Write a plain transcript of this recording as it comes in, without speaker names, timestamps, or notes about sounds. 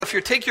if you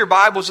take your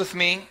Bibles with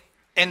me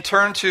and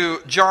turn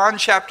to John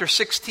chapter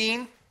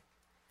 16,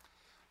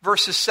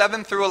 verses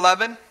 7 through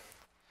 11.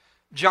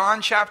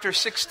 John chapter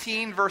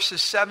 16,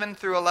 verses 7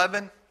 through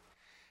 11.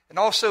 And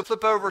also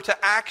flip over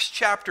to Acts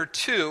chapter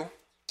 2,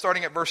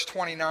 starting at verse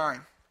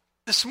 29.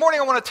 This morning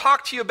I want to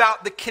talk to you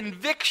about the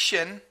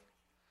conviction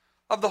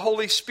of the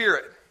Holy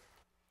Spirit.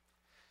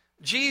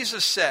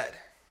 Jesus said,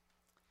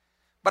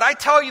 "But I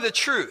tell you the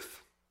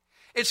truth,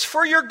 it's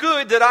for your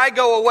good that I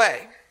go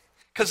away.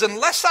 Because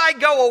unless I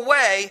go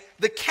away,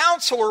 the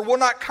counselor will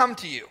not come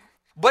to you.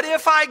 But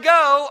if I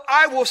go,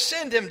 I will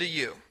send him to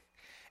you.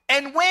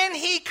 And when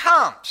he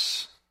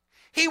comes,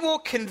 he will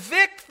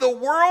convict the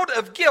world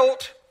of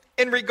guilt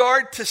in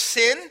regard to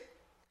sin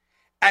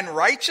and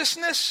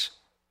righteousness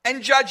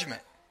and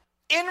judgment.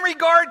 In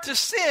regard to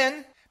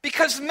sin,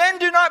 because men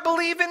do not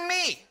believe in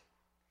me.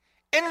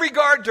 In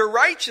regard to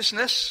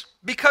righteousness,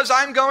 because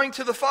I'm going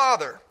to the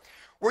Father,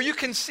 where you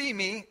can see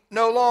me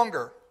no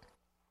longer.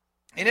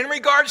 And in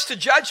regards to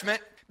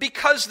judgment,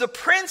 because the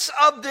prince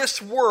of this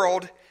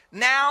world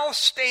now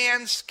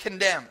stands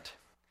condemned.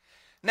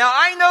 Now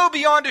I know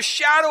beyond a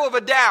shadow of a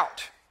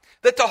doubt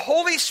that the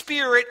Holy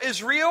Spirit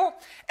is real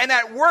and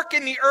at work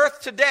in the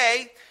earth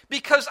today,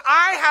 because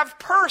I have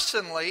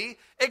personally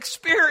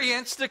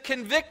experienced the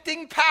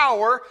convicting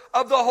power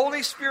of the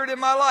Holy Spirit in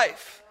my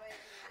life.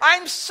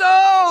 I'm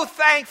so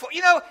thankful.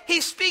 You know,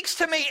 He speaks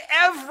to me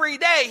every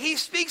day. He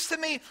speaks to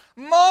me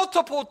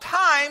multiple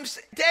times,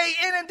 day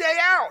in and day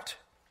out.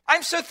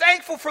 I'm so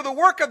thankful for the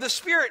work of the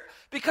Spirit,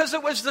 because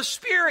it was the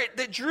Spirit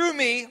that drew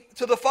me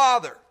to the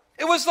Father.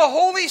 It was the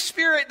Holy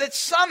Spirit that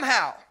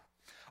somehow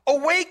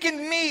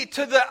awakened me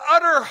to the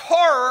utter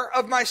horror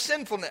of my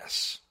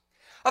sinfulness.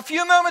 A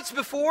few moments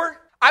before,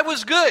 I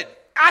was good.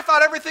 I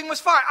thought everything was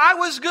fine. I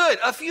was good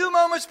a few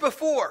moments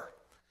before.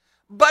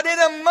 But in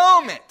a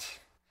moment,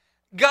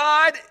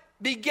 God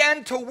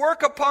began to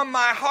work upon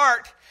my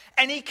heart,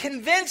 and He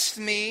convinced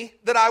me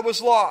that I was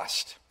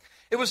lost.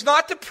 It was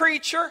not the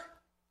preacher.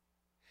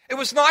 It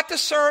was not the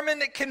sermon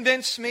that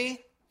convinced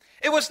me.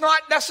 It was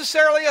not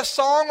necessarily a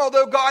song,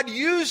 although God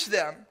used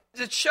them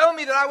to show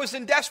me that I was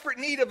in desperate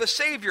need of a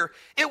Savior.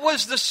 It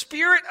was the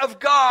Spirit of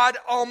God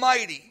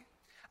Almighty.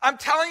 I'm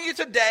telling you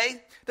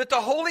today that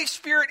the Holy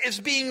Spirit is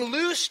being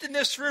loosed in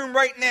this room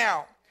right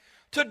now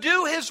to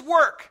do His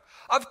work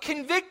of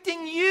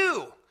convicting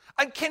you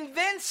and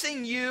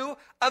convincing you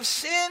of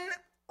sin,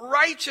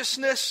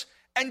 righteousness,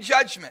 and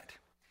judgment.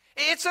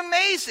 It's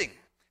amazing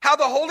how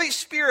the Holy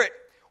Spirit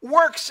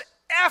works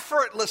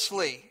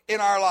effortlessly in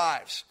our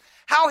lives.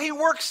 How He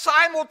works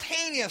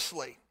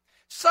simultaneously.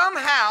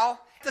 Somehow,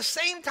 at the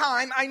same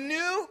time, I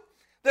knew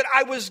that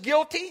I was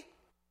guilty.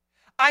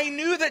 I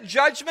knew that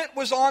judgment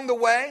was on the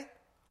way.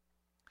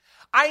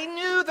 I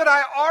knew that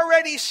I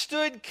already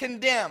stood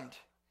condemned.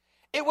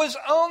 It was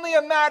only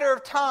a matter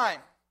of time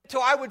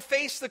till I would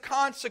face the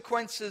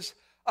consequences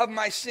of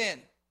my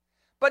sin.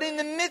 But in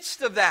the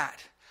midst of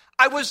that,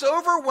 I was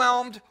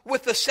overwhelmed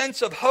with a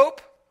sense of hope,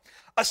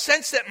 a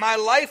sense that my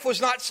life was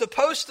not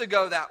supposed to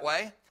go that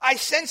way. I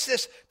sensed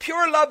this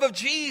pure love of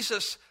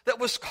Jesus that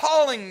was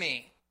calling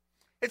me.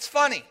 It's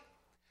funny.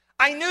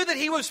 I knew that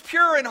He was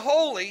pure and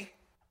holy,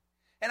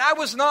 and I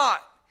was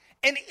not.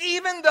 And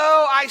even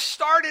though I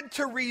started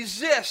to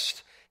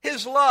resist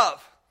His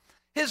love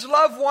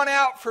won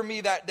out for me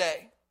that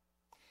day.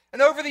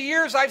 And over the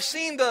years, I've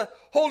seen the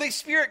Holy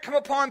Spirit come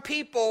upon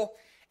people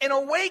and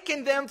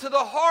awaken them to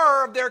the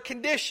horror of their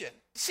condition.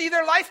 See,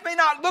 their life may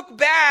not look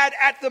bad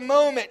at the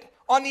moment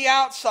on the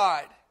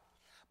outside,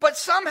 but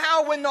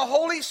somehow when the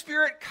Holy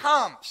Spirit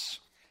comes,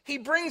 He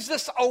brings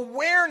this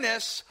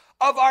awareness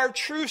of our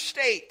true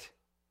state.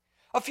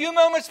 A few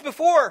moments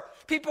before,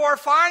 people are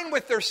fine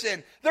with their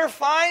sin. They're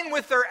fine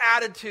with their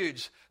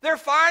attitudes. They're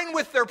fine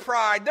with their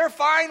pride. They're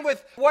fine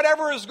with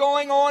whatever is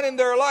going on in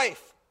their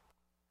life.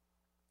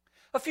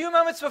 A few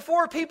moments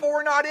before, people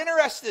were not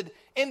interested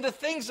in the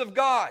things of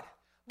God.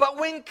 But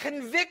when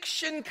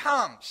conviction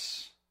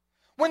comes,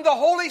 when the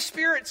Holy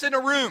Spirit's in a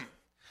room,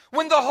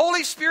 when the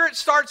Holy Spirit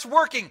starts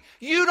working,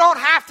 you don't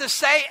have to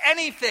say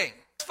anything.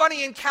 It's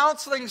funny, in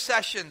counseling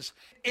sessions,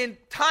 in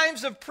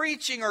times of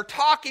preaching or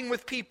talking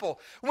with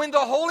people, when the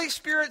Holy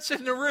Spirit's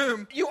in the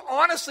room, you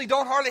honestly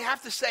don't hardly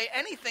have to say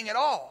anything at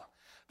all.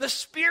 The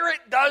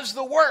Spirit does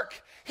the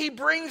work. He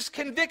brings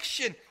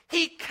conviction.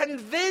 He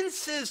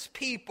convinces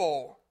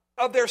people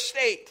of their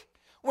state.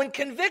 When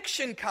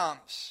conviction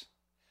comes,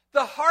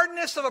 the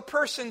hardness of a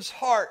person's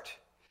heart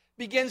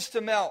begins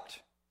to melt.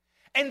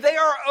 And they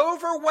are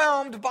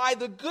overwhelmed by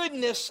the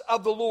goodness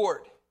of the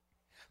Lord.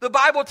 The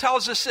Bible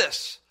tells us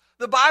this.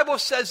 The Bible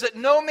says that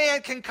no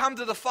man can come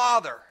to the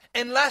Father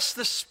unless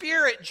the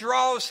Spirit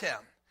draws him.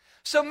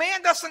 So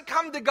man doesn't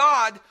come to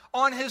God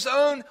on his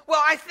own.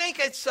 Well, I think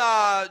it's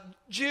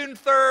June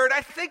 3rd.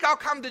 I think I'll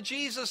come to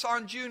Jesus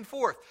on June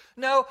 4th.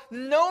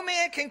 No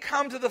man can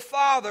come to the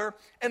Father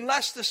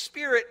unless the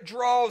Spirit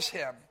draws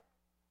him.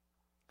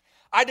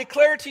 I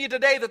declare to you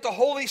today that the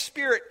Holy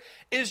Spirit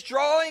is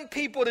drawing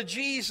people to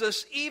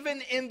Jesus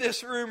even in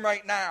this room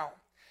right now.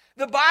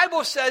 The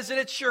Bible says that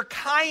it's your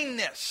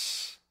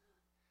kindness.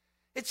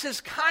 It's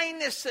his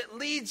kindness that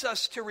leads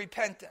us to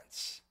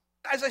repentance.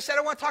 As I said,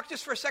 I want to talk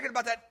just for a second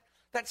about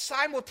that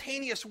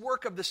simultaneous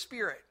work of the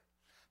Spirit.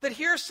 That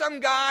here's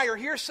some guy or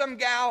here's some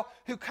gal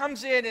who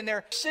comes in and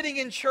they're sitting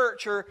in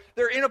church or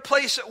they're in a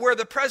place where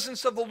the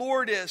presence of the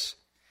Lord is.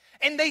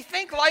 And they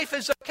think life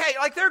is okay.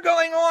 Like they're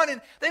going on and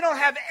they don't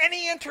have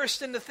any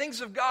interest in the things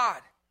of God.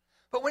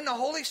 But when the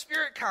Holy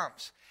Spirit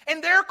comes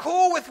and they're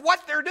cool with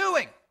what they're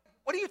doing,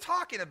 what are you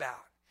talking about?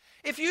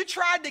 If you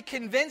tried to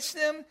convince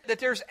them that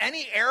there's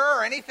any error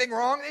or anything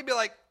wrong, they'd be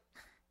like,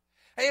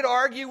 they'd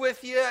argue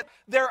with you.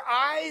 Their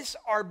eyes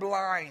are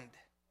blind.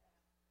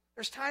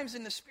 There's times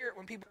in the Spirit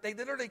when people, they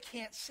literally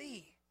can't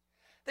see.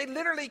 They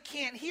literally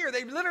can't hear.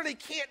 They literally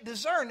can't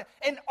discern.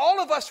 And all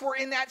of us were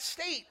in that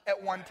state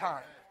at one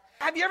time.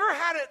 Have you ever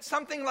had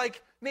something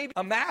like maybe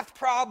a math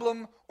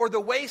problem or the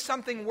way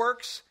something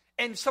works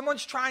and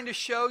someone's trying to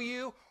show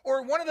you,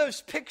 or one of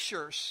those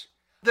pictures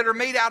that are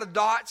made out of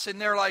dots and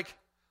they're like,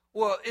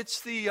 well,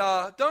 it's the,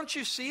 don't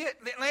you see it?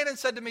 Landon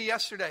said to me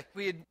yesterday,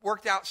 we had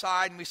worked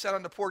outside and we sat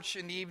on the porch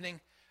in the evening,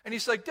 and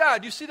he's like,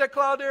 Dad, you see that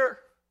cloud there?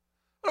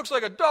 It looks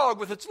like a dog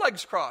with its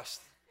legs crossed.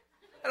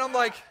 And I'm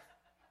like,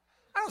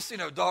 I don't see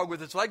no dog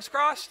with its legs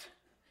crossed.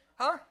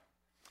 Huh?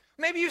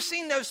 Maybe you've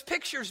seen those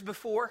pictures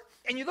before,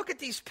 and you look at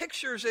these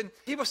pictures and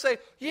people say,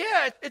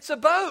 yeah, it's a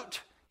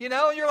boat. You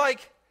know, and you're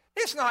like,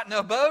 it's not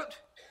no boat.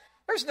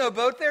 There's no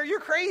boat there. You're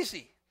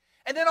crazy.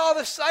 And then all of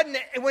a sudden,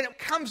 when it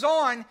comes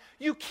on,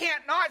 you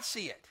can't not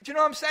see it. Do you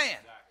know what I'm saying?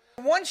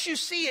 Once you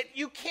see it,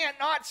 you can't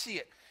not see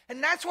it.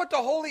 And that's what the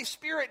Holy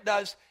Spirit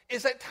does,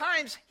 is at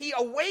times he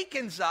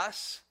awakens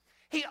us.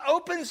 He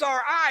opens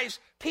our eyes.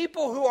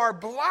 People who are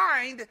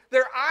blind,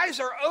 their eyes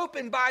are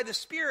opened by the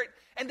Spirit,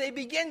 and they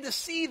begin to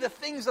see the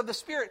things of the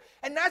Spirit.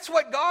 And that's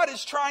what God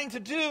is trying to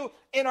do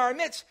in our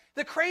midst.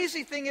 The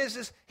crazy thing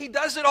is he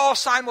does it all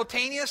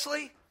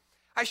simultaneously.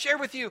 I share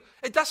with you,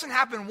 it doesn't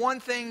happen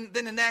one thing,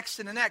 then the next,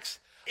 and the next.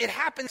 It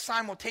happens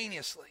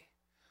simultaneously.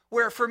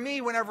 Where for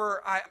me,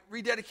 whenever I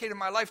rededicated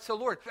my life to the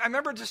Lord, I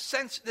remember this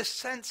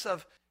sense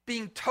of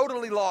being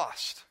totally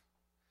lost.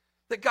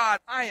 That God,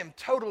 I am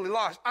totally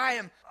lost. I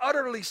am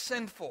utterly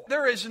sinful.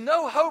 There is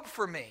no hope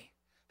for me.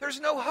 There's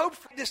no hope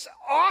for this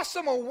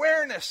awesome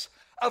awareness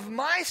of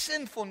my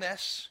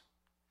sinfulness,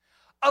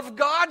 of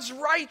God's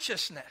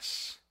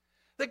righteousness.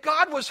 That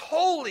God was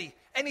holy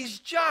and he's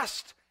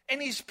just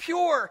and he's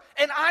pure,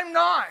 and I'm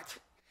not.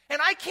 And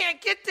I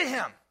can't get to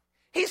him.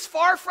 He's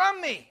far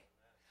from me.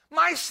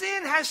 My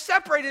sin has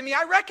separated me.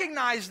 I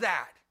recognize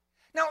that.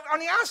 Now, on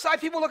the outside,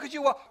 people look at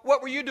you, well,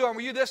 what were you doing?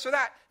 Were you this or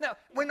that? Now,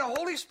 when the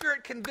Holy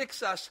Spirit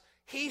convicts us,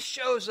 he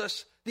shows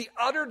us the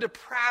utter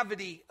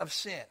depravity of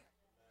sin.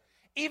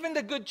 Even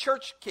the good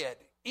church kid,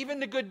 even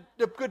the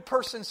good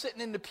person sitting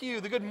in the pew,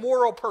 the good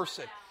moral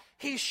person,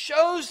 he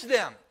shows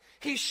them.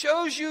 He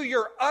shows you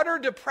your utter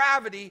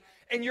depravity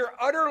and your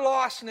utter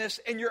lostness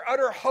and your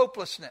utter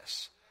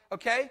hopelessness.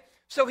 Okay?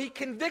 So he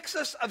convicts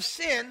us of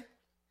sin,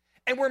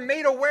 and we're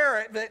made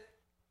aware of it.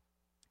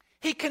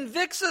 He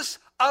convicts us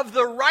of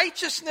the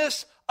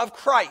righteousness of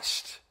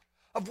Christ,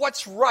 of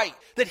what's right,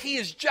 that he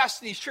is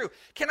just and he's true.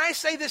 Can I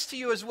say this to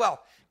you as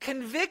well?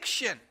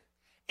 Conviction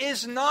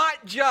is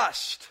not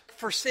just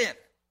for sin.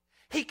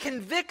 He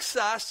convicts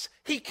us,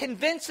 he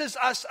convinces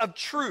us of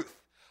truth.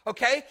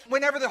 Okay?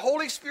 Whenever the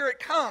Holy Spirit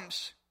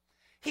comes,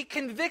 he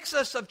convicts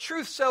us of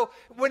truth. So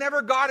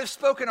whenever God has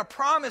spoken a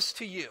promise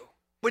to you,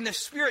 when the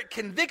Spirit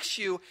convicts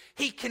you,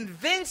 he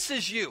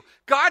convinces you.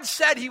 God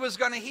said he was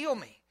going to heal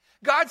me.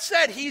 God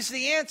said he's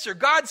the answer.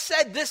 God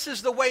said this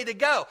is the way to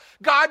go.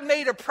 God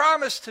made a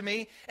promise to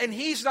me, and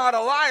he's not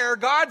a liar.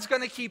 God's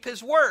going to keep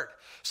his word.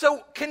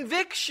 So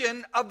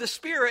conviction of the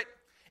Spirit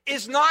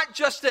is not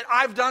just that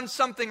I've done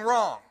something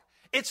wrong.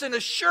 It's an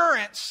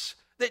assurance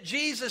that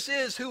Jesus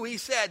is who he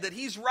said, that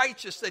he's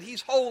righteous, that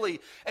he's holy,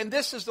 and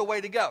this is the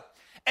way to go.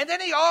 And then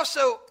he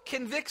also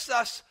convicts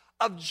us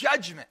of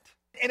judgment.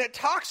 And it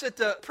talks that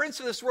the prince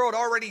of this world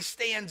already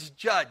stands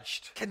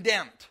judged,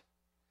 condemned.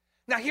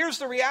 Now here's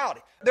the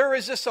reality. There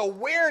is this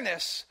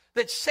awareness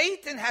that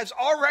Satan has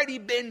already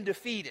been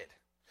defeated,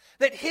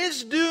 that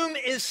his doom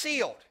is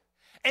sealed.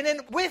 And then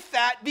with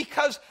that,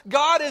 because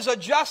God is a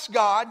just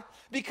God,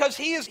 because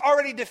he has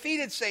already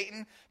defeated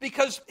Satan,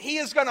 because he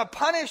is going to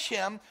punish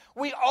him,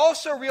 we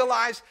also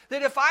realize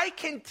that if I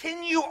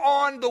continue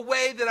on the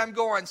way that I'm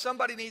going,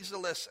 somebody needs to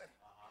listen.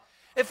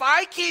 If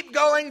I keep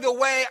going the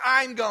way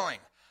I'm going,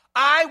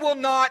 I will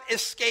not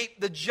escape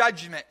the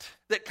judgment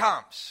that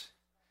comes.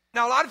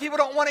 Now, a lot of people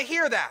don't want to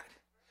hear that.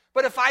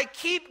 But if I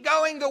keep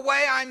going the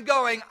way I'm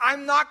going,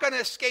 I'm not going to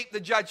escape the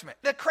judgment.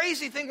 The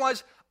crazy thing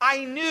was,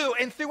 I knew,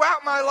 and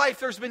throughout my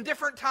life, there's been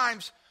different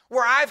times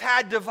where I've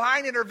had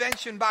divine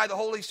intervention by the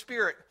Holy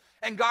Spirit.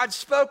 And God's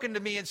spoken to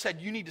me and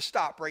said, you need to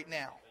stop right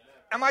now.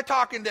 Am I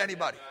talking to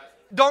anybody?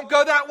 Don't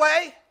go that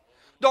way.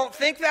 Don't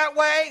think that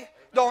way.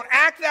 Don't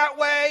act that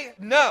way.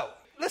 No.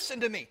 Listen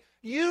to me.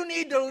 You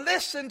need to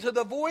listen to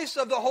the voice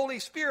of the Holy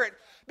Spirit,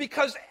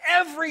 because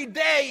every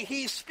day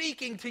he's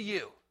speaking to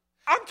you.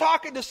 I'm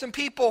talking to some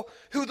people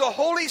who the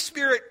Holy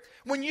Spirit,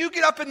 when you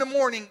get up in the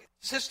morning,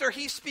 sister,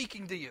 he's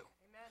speaking to you.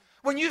 Amen.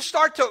 When you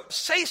start to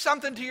say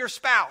something to your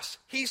spouse,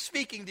 he's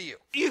speaking to you.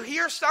 You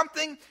hear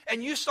something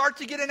and you start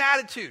to get an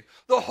attitude.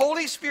 The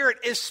Holy Spirit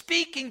is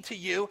speaking to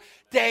you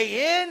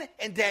day in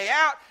and day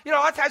out. You know,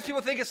 a lot of times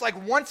people think it's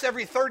like once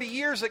every 30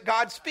 years that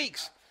God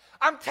speaks.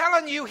 I'm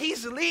telling you,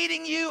 he's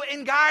leading you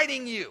and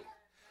guiding you.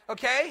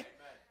 Okay?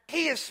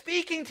 He is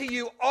speaking to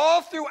you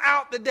all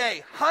throughout the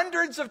day,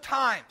 hundreds of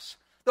times.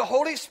 The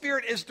Holy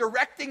Spirit is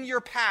directing your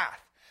path.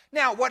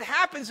 Now, what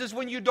happens is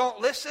when you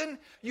don't listen,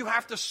 you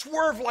have to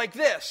swerve like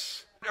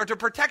this, or to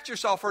protect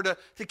yourself, or to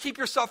keep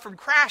yourself from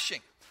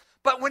crashing.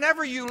 But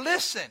whenever you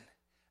listen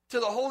to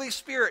the Holy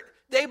Spirit,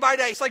 day by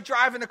day, it's like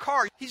driving a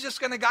car. He's just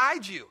going to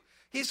guide you.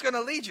 He's going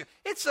to lead you.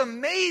 It's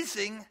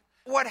amazing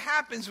what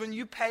happens when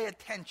you pay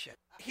attention.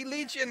 He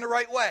leads you in the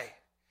right way.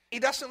 He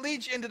doesn't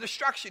lead you into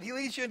destruction. He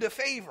leads you into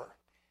favor.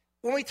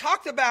 When we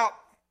talked about,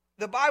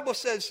 the Bible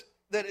says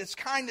that it's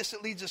kindness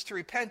that leads us to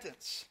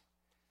repentance.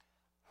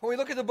 When we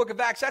look at the book of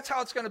Acts, that's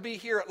how it's going to be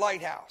here at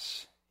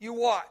Lighthouse. You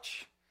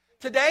watch.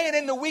 Today and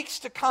in the weeks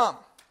to come,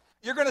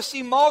 you're going to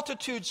see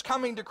multitudes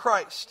coming to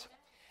Christ.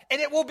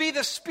 And it will be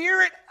the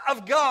Spirit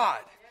of God.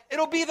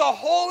 It'll be the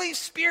Holy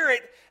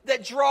Spirit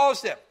that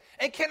draws them.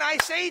 And can I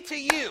say to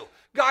you,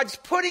 God's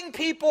putting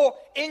people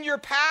in your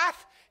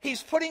path.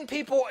 He's putting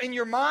people in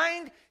your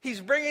mind.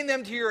 He's bringing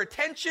them to your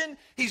attention.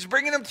 He's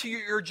bringing them to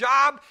your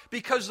job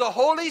because the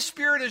Holy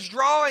Spirit is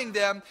drawing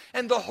them,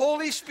 and the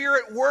Holy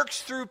Spirit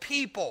works through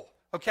people.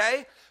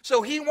 Okay?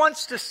 So he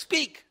wants to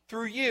speak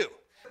through you.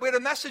 We had a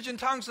message in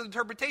tongues of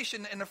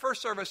interpretation in the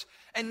first service,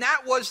 and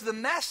that was the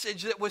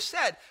message that was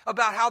said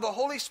about how the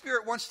Holy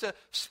Spirit wants to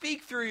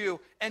speak through you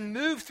and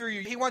move through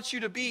you. He wants you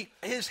to be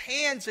his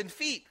hands and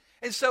feet.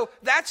 And so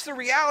that's the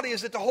reality,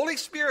 is that the Holy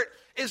Spirit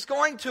is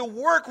going to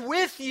work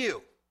with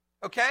you.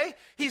 Okay?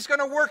 He's going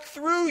to work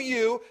through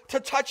you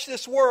to touch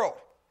this world.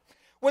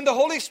 When the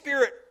Holy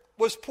Spirit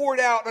was poured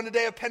out on the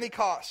day of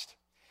Pentecost,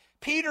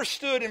 Peter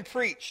stood and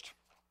preached.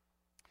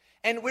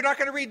 And we're not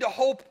going to read the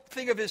whole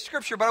thing of his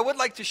scripture, but I would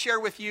like to share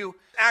with you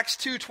Acts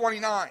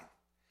 2:29.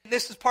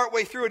 This is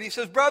partway through it. He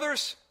says,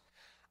 "Brothers,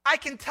 I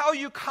can tell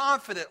you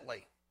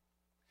confidently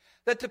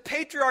that the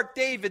patriarch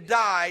David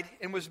died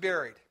and was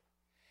buried,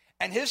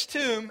 and his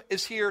tomb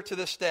is here to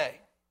this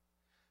day.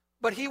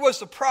 But he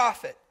was a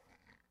prophet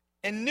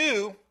and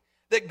knew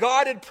that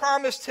God had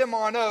promised him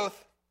on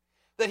oath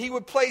that he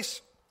would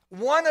place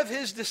one of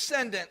his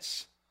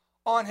descendants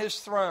on his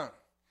throne."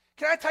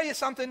 Can I tell you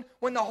something?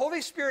 When the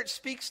Holy Spirit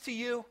speaks to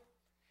you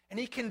and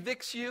he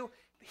convicts you,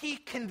 he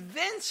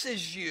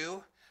convinces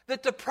you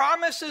that the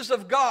promises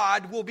of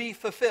God will be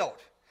fulfilled.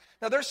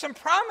 Now, there's some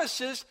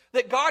promises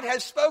that God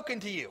has spoken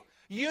to you.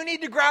 You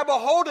need to grab a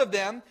hold of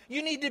them.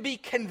 You need to be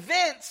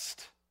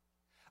convinced.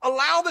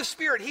 Allow the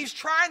Spirit. He's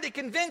trying to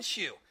convince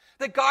you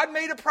that God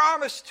made a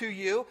promise to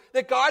you,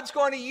 that God's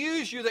going to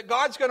use you, that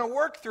God's going to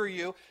work through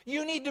you.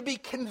 You need to be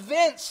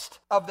convinced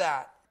of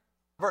that.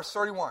 Verse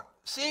 31.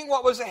 Seeing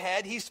what was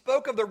ahead, he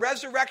spoke of the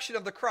resurrection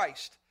of the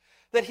Christ,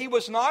 that he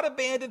was not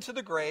abandoned to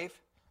the grave,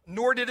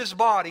 nor did his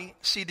body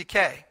see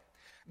decay.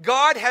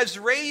 God has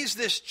raised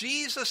this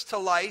Jesus to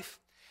life,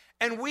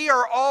 and we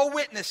are all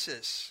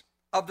witnesses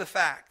of the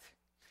fact.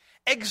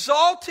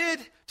 Exalted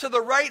to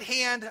the right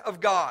hand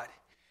of God,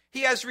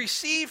 he has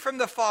received from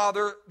the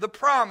Father the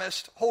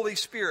promised Holy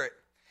Spirit,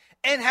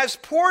 and has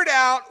poured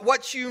out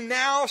what you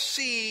now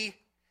see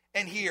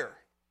and hear.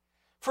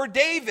 For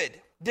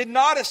David did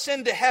not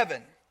ascend to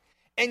heaven,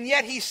 and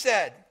yet he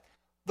said,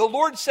 "The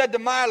Lord said to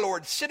my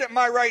Lord, sit at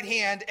my right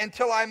hand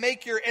until I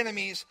make your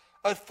enemies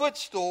a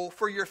footstool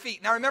for your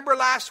feet." Now remember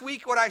last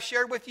week what I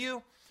shared with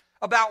you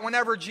about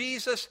whenever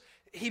Jesus,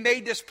 he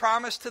made this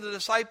promise to the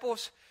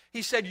disciples.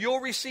 He said,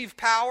 "You'll receive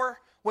power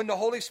when the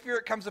Holy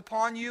Spirit comes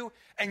upon you,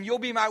 and you'll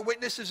be my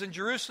witnesses in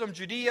Jerusalem,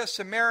 Judea,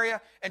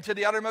 Samaria, and to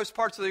the uttermost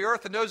parts of the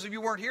earth." And those of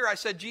you who weren't here, I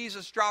said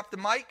Jesus dropped the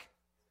mic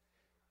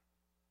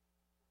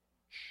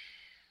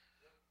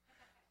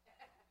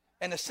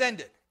and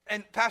ascended.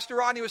 And Pastor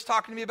Rodney was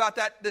talking to me about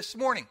that this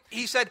morning.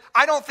 He said,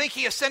 "I don't think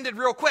he ascended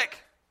real quick."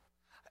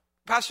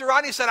 Pastor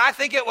Rodney said, "I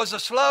think it was a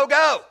slow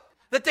go."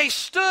 That they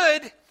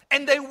stood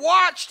and they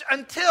watched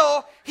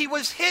until he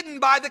was hidden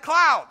by the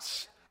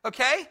clouds.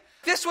 Okay?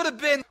 This would have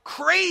been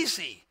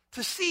crazy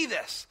to see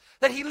this.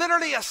 That he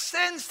literally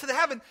ascends to the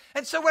heaven.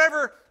 And so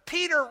whenever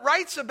Peter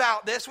writes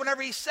about this,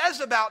 whenever he says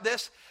about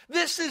this,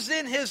 this is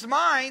in his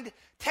mind.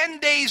 10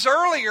 days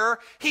earlier,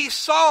 he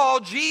saw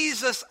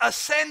Jesus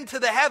ascend to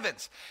the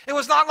heavens. It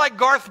was not like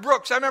Garth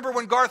Brooks. I remember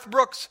when Garth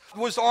Brooks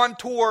was on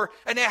tour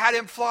and they had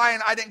him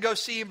flying. I didn't go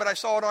see him, but I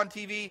saw it on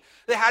TV.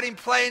 They had him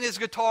playing his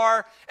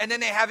guitar, and then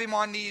they have him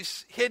on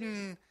these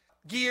hidden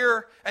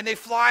gear, and they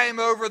fly him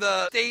over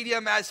the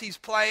stadium as he's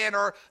playing,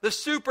 or the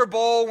Super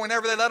Bowl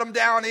whenever they let him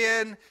down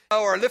in,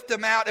 or lift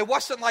him out. It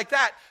wasn't like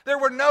that. There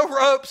were no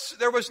ropes.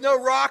 There was no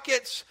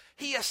rockets.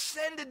 He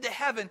ascended to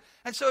heaven.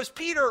 And so as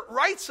Peter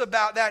writes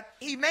about that,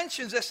 he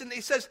mentions this, and he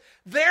says,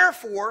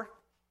 "Therefore,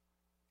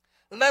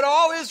 let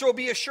all Israel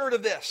be assured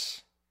of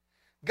this.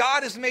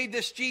 God has made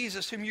this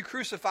Jesus, whom you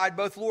crucified,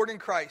 both Lord and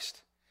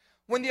Christ."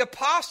 When the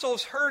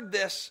apostles heard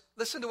this,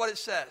 listen to what it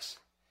says.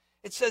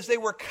 It says they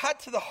were cut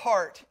to the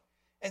heart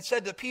and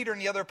said to Peter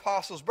and the other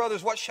apostles,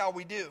 "Brothers, what shall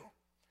we do?"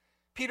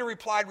 Peter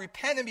replied,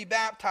 "Repent and be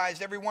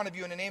baptized, every one of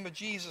you, in the name of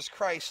Jesus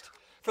Christ,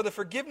 for the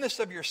forgiveness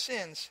of your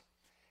sins,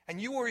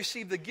 and you will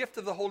receive the gift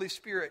of the Holy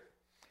Spirit.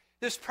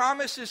 This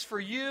promise is for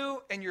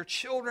you and your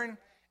children,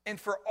 and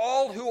for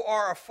all who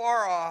are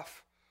afar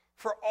off,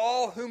 for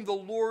all whom the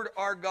Lord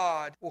our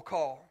God will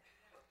call."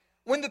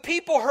 When the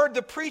people heard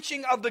the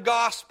preaching of the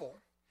gospel,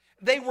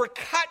 they were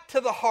cut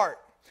to the heart.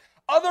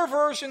 Other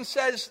version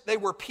says they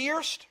were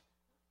pierced,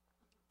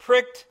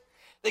 pricked,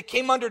 they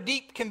came under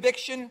deep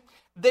conviction,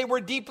 they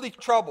were deeply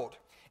troubled.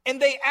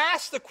 And they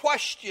asked the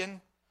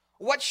question,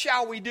 what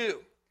shall we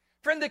do?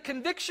 Friend, the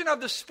conviction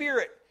of the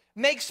Spirit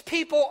makes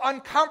people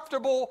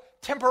uncomfortable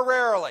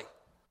temporarily.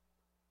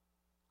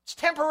 It's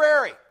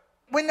temporary.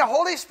 When the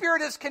Holy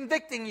Spirit is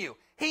convicting you,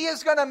 He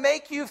is going to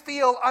make you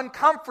feel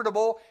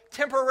uncomfortable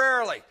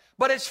temporarily.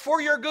 But it's for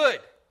your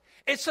good.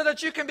 It's so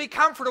that you can be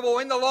comfortable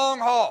in the long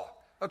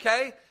haul,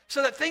 okay?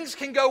 So that things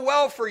can go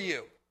well for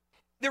you.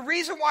 The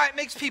reason why it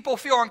makes people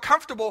feel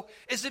uncomfortable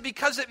is that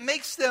because it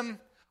makes them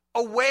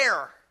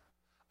aware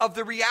of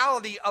the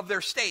reality of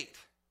their state.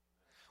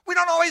 We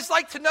don't always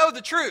like to know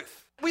the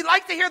truth. We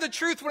like to hear the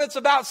truth when it's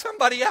about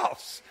somebody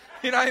else.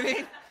 You know what I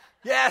mean?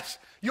 Yes,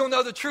 you'll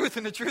know the truth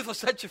and the truth will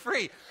set you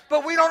free.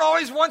 But we don't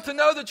always want to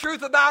know the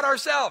truth about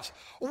ourselves.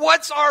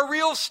 What's our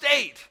real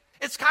state?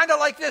 It's kind of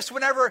like this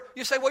whenever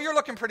you say, well, you're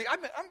looking pretty,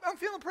 I'm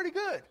feeling pretty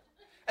good.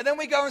 And then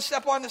we go and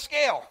step on the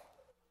scale.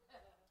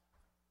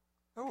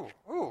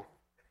 Ooh.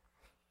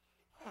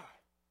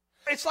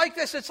 It's like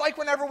this. It's like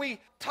whenever we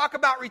talk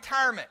about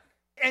retirement.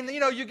 And,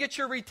 you get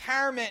your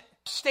retirement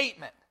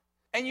statement.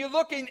 And you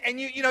look and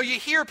you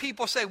hear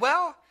people say,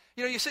 well,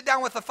 you sit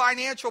down with a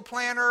financial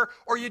planner,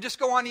 or you just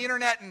go on the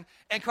internet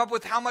and come up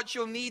with how much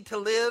you'll need to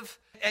live.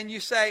 And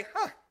you say,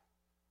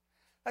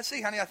 let's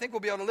see, honey, I think we'll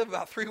be able to live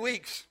about 3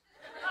 weeks.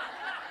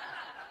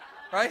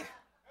 Right?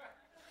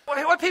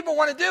 What people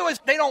want to do is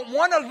they don't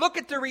want to look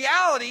at the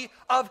reality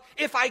of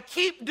if I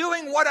keep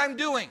doing what I'm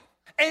doing.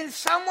 And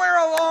somewhere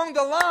along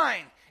the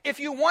line, if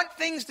you want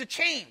things to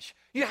change,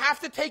 you have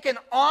to take an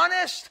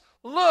honest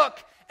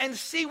look and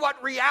see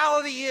what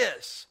reality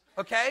is.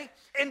 Okay?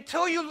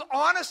 Until you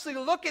honestly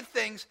look at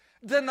things,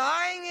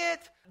 denying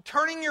it,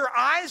 turning your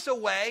eyes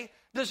away,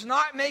 does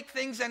not make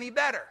things any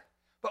better.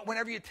 But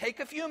whenever you take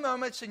a few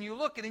moments and you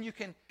look at it,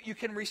 you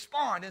can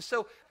respond. And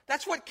so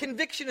that's what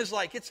conviction is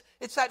like.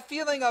 It's that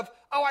feeling of,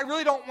 I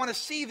really don't want to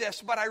see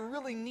this, but I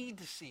really need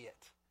to see it.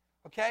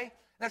 Okay? And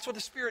that's what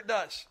the Spirit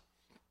does.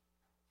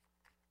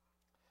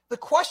 The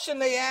question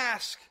they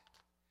ask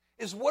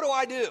is, what do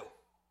I do?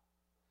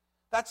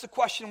 That's the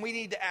question we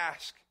need to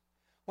ask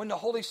when the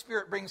Holy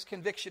Spirit brings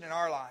conviction in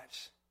our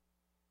lives.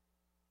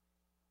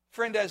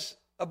 Friend, as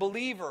a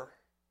believer,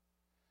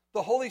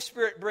 the Holy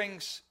Spirit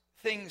brings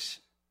things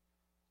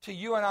to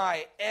you and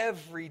I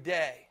every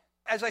day.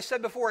 As I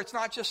said before, it's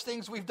not just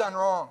things we've done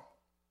wrong.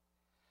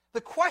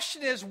 The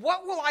question is,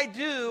 what will I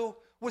do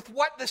with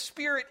what the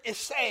Spirit is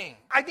saying?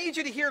 I need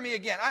you to hear me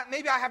again.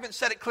 Maybe I haven't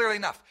said it clearly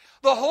enough.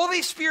 The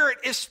Holy Spirit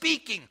is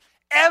speaking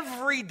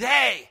every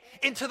day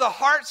into the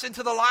hearts,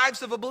 into the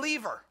lives of a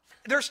believer.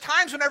 There's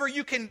times whenever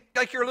you can,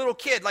 like you're a little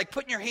kid, like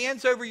putting your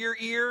hands over your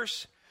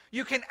ears.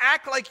 You can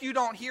act like you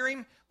don't hear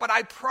Him, but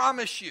I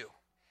promise you,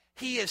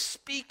 He is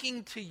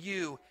speaking to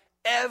you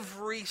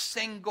every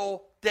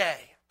single day,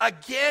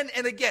 again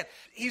and again.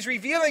 He's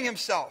revealing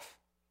Himself.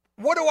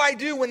 What do I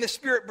do when the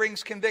Spirit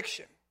brings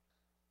conviction?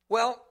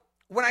 Well,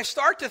 when I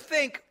start to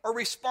think or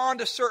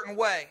respond a certain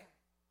way,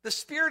 the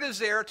Spirit is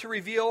there to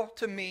reveal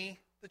to me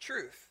the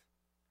truth.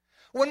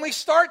 When we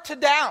start to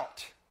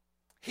doubt,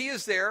 He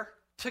is there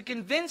to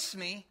convince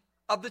me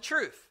of the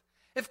truth.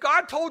 If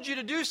God told you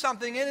to do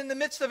something and in the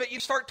midst of it you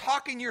start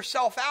talking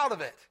yourself out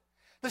of it,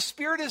 the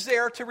Spirit is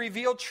there to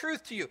reveal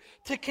truth to you,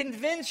 to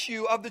convince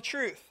you of the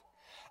truth.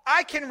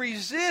 I can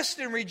resist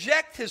and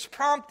reject His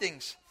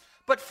promptings,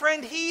 but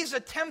friend, He's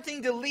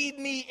attempting to lead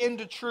me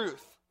into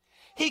truth.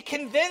 He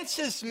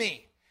convinces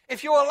me.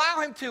 If you'll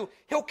allow Him to,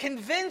 He'll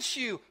convince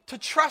you to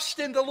trust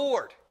in the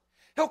Lord.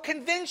 He'll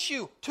convince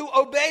you to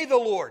obey the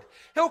Lord.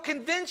 He'll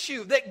convince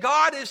you that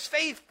God is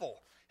faithful.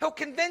 He'll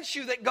convince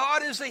you that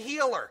God is a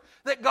healer,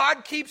 that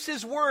God keeps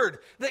His word,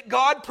 that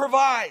God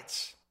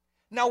provides.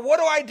 Now, what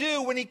do I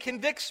do when He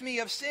convicts me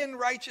of sin,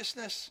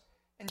 righteousness,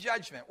 and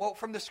judgment? Well,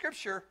 from the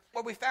Scripture,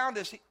 what we found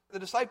is the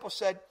disciples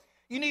said,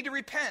 you need to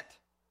repent.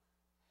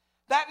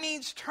 That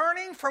means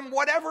turning from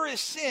whatever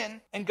is sin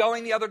and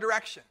going the other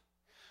direction.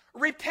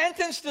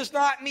 Repentance does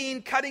not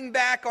mean cutting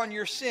back on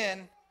your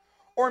sin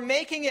or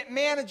making it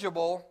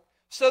manageable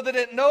so that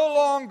it no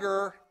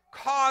longer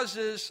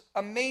causes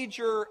a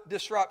major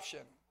disruption.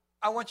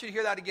 I want you to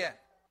hear that again.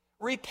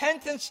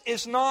 Repentance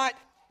is not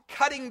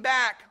cutting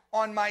back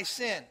on my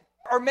sin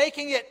or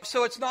making it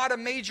so it's not a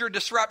major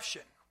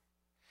disruption.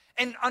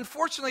 And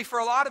unfortunately for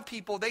a lot of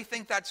people, they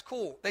think that's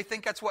cool. They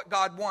think that's what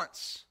God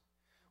wants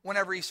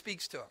whenever He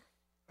speaks to them.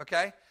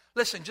 Okay?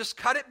 Listen, just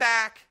cut it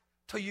back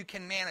till you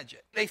can manage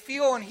it. They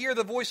feel and hear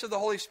the voice of the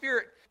Holy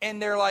Spirit and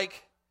they're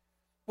like,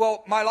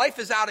 well, my life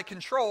is out of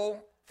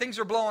control. things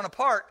are blowing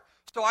apart,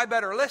 so I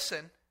better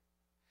listen.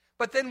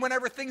 But then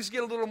whenever things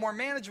get a little more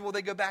manageable,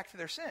 they go back to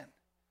their sin.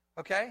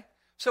 Okay?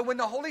 So when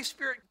the Holy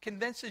Spirit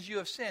convinces you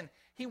of sin,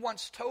 he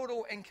wants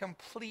total and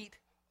complete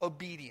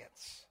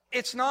obedience.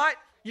 It's not,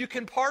 you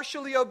can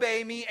partially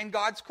obey me and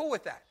God's cool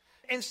with that.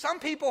 And some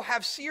people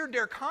have seared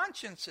their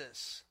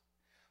consciences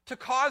to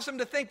cause them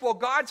to think, well,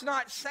 God's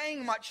not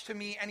saying much to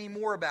me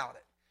anymore about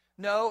it.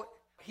 No,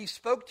 he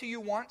spoke to you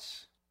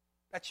once.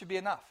 That should be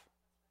enough.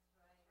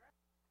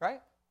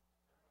 Right?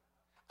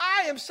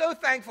 I am so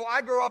thankful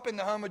I grew up in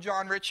the home of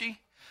John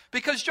Ritchie,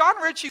 because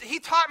John Ritchie, he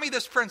taught me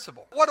this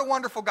principle. What a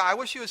wonderful guy. I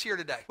wish he was here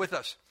today with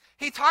us.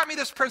 He taught me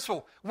this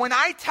principle. When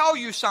I tell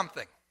you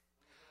something,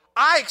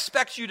 I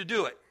expect you to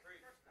do it.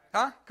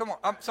 Huh? Come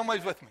on.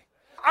 Somebody's with me.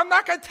 I'm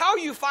not going to tell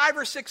you 5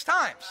 or 6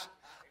 times.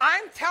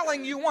 I'm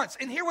telling you once.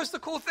 And here was the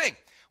cool thing.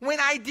 When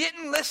I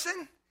didn't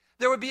listen,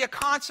 there would be a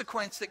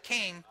consequence that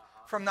came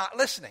from not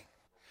listening.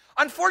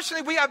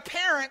 Unfortunately, we have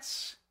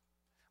parents,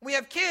 we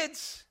have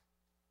kids.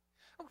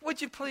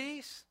 Would you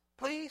please,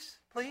 please,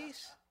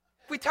 please?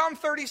 We tell them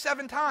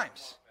 37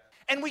 times.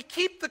 And we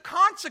keep the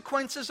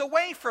consequences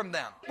away from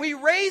them. We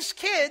raise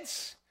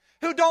kids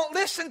who don't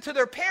listen to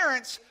their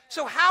parents,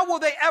 so how will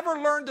they ever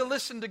learn to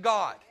listen to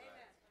God?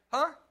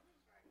 Huh?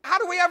 How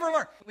do we ever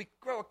learn? We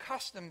grow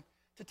accustomed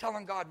to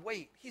telling God,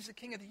 wait, he's the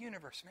king of the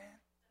universe, man.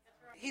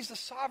 He's the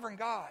sovereign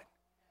God.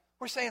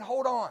 We're saying,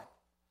 hold on.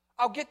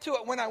 I'll get to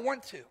it when I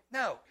want to.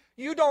 No,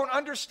 you don't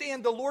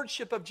understand the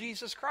lordship of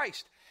Jesus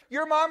Christ.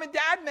 Your mom and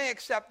dad may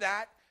accept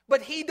that,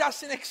 but he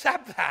doesn't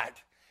accept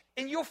that.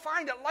 And you'll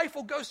find that life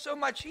will go so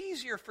much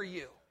easier for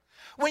you.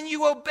 When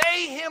you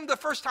obey him the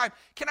first time,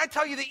 can I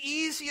tell you the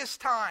easiest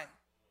time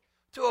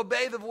to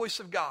obey the voice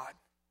of God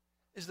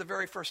is the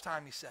very first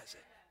time he says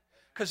it.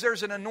 Because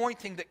there's an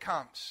anointing that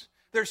comes.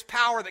 There's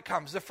power that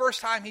comes. The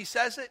first time he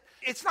says it,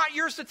 it's not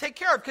yours to take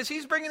care of because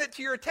he's bringing it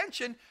to your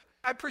attention.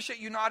 I appreciate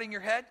you nodding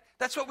your head.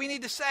 That's what we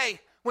need to say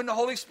when the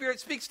Holy Spirit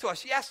speaks to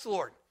us. Yes,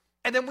 Lord.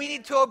 And then we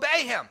need to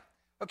obey him.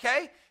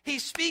 Okay?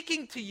 He's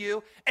speaking to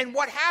you, and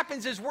what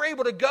happens is we're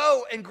able to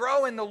go and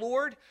grow in the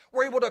Lord.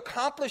 We're able to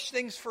accomplish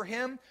things for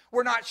him.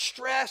 We're not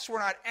stressed. We're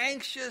not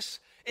anxious.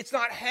 It's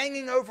not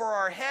hanging over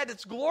our head.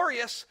 It's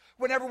glorious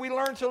whenever we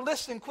learn to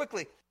listen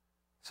quickly.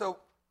 So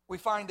we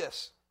find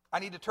this. I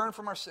need to turn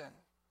from our sin.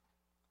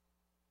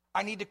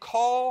 I need to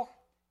call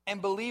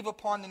and believe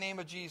upon the name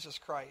of Jesus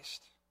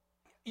Christ.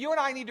 You and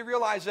I need to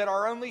realize that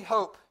our only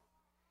hope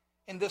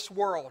in this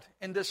world,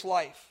 in this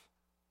life,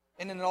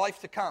 and in the life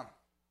to come,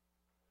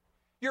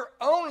 your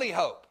only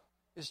hope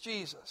is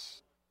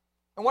Jesus.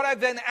 And what I've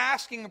been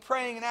asking and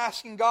praying and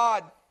asking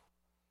God,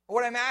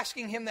 what I'm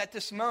asking him at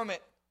this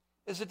moment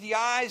is that the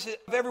eyes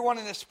of everyone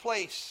in this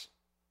place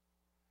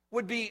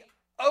would be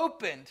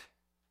opened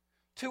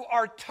to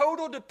our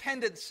total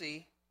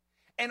dependency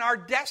and our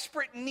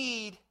desperate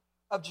need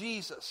of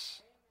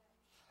Jesus.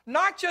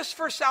 Not just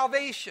for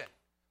salvation,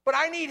 but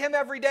I need him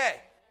every day.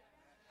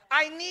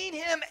 I need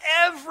him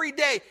every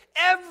day.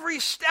 Every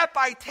step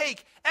I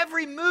take,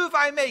 every move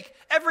I make,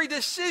 every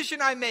decision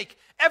I make,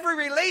 every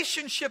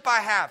relationship I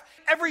have,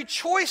 every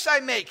choice I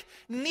make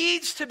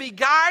needs to be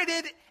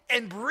guided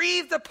and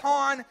breathed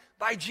upon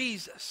by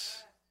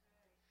Jesus.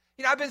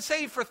 You know, I've been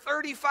saved for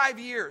 35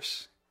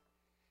 years.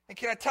 And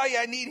can I tell you,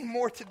 I need him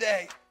more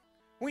today.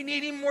 We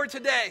need him more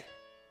today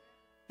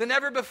than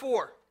ever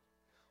before.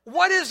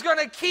 What is going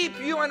to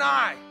keep you and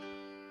I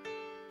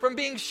from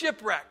being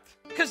shipwrecked?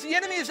 Because the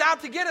enemy is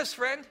out to get us,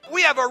 friend.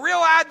 We have a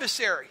real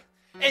adversary.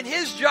 And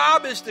his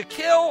job is to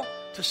kill,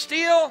 to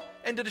steal,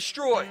 and to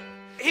destroy.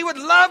 He would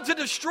love to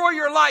destroy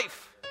your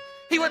life.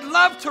 He would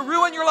love to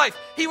ruin your life.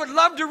 He would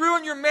love to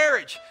ruin your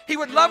marriage. He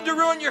would love to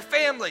ruin your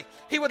family.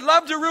 He would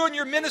love to ruin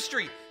your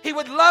ministry. He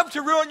would love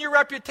to ruin your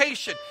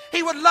reputation.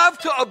 He would love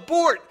to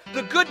abort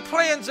the good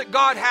plans that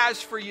God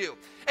has for you.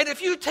 And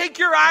if you take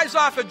your eyes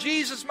off of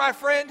Jesus, my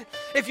friend,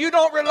 if you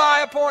don't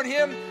rely upon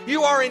him,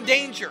 you are in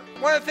danger.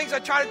 One of the things I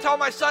try to tell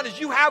my son is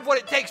you have what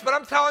it takes. But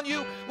I'm telling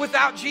you,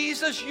 without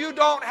Jesus, you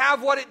don't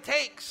have what it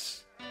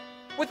takes.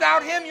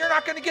 Without him, you're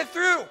not going to get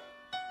through.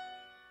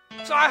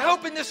 So I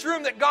hope in this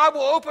room that God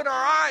will open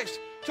our eyes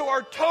to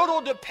our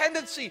total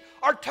dependency,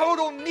 our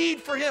total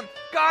need for him.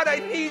 God, I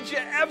need you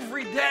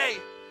every day.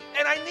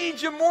 And I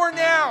need you more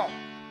now.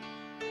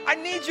 I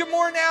need you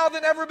more now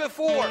than ever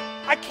before.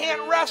 I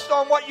can't rest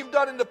on what you've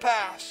done in the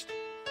past.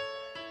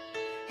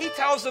 He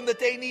tells them that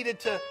they needed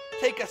to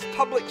take a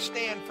public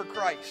stand for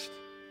Christ.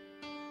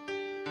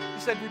 He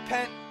said,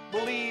 repent,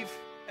 believe,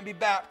 and be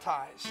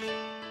baptized.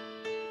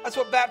 That's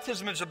what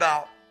baptism is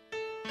about.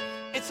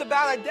 It's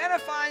about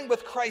identifying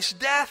with Christ's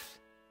death,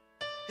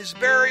 his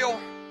burial,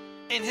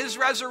 and his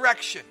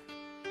resurrection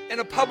in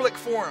a public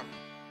forum.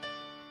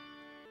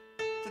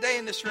 Today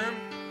in this room,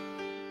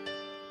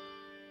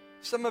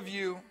 some of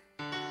you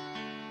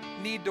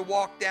need to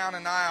walk down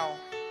an aisle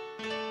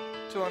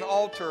to an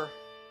altar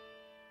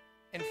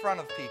in front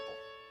of people.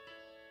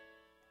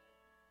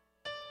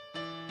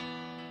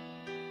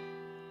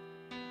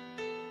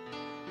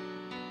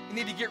 You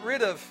need to get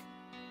rid of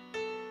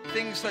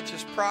things such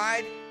as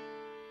pride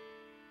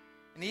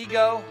and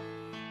ego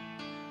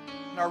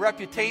our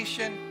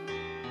reputation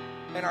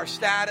and our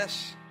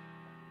status,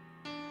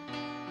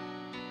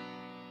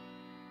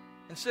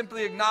 and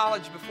simply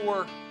acknowledge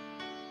before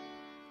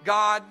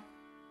God,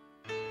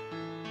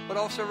 but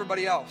also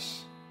everybody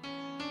else,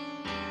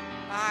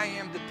 I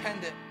am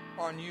dependent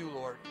on you,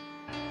 Lord.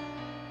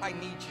 I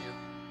need you.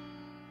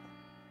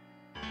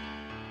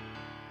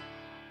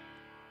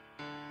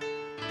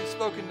 He's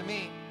spoken to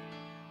me.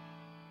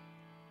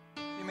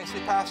 You may say,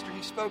 Pastor,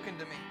 he's spoken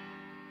to me.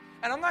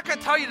 And I'm not going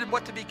to tell you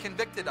what to be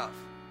convicted of.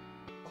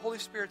 The Holy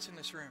Spirit's in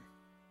this room.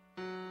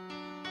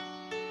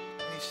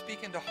 And he's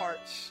speaking to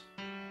hearts.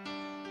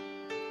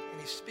 And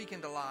he's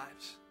speaking to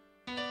lives.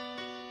 I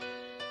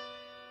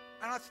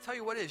don't have to tell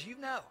you what it is. You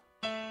know.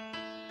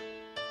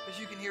 Because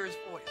you can hear his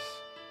voice.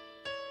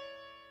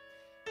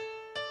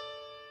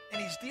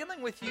 And he's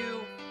dealing with you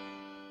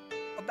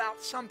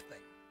about something.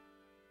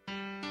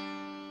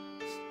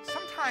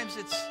 Sometimes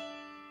it's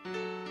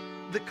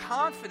the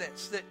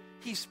confidence that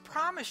he's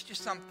promised you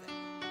something.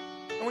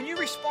 And when you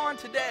respond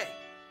today,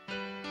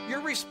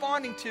 you're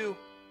responding to,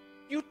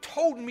 you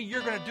told me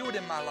you're going to do it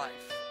in my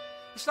life.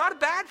 It's not a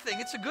bad thing.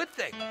 It's a good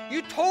thing.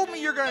 You told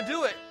me you're going to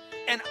do it.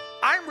 And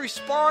I'm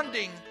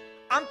responding.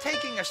 I'm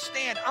taking a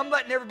stand. I'm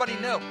letting everybody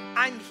know.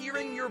 I'm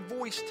hearing your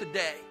voice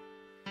today.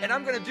 And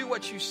I'm going to do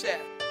what you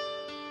said.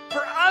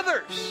 For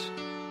others,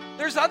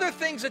 there's other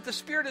things that the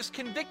Spirit is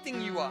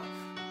convicting you of.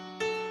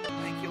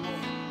 Thank you,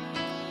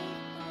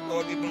 Lord.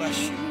 Lord, we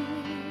bless you.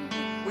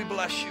 We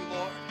bless you,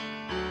 Lord.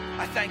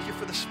 I thank you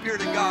for the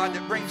Spirit of God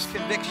that brings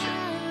conviction,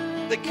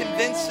 that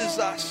convinces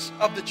us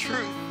of the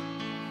truth.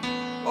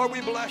 Lord, we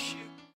bless you.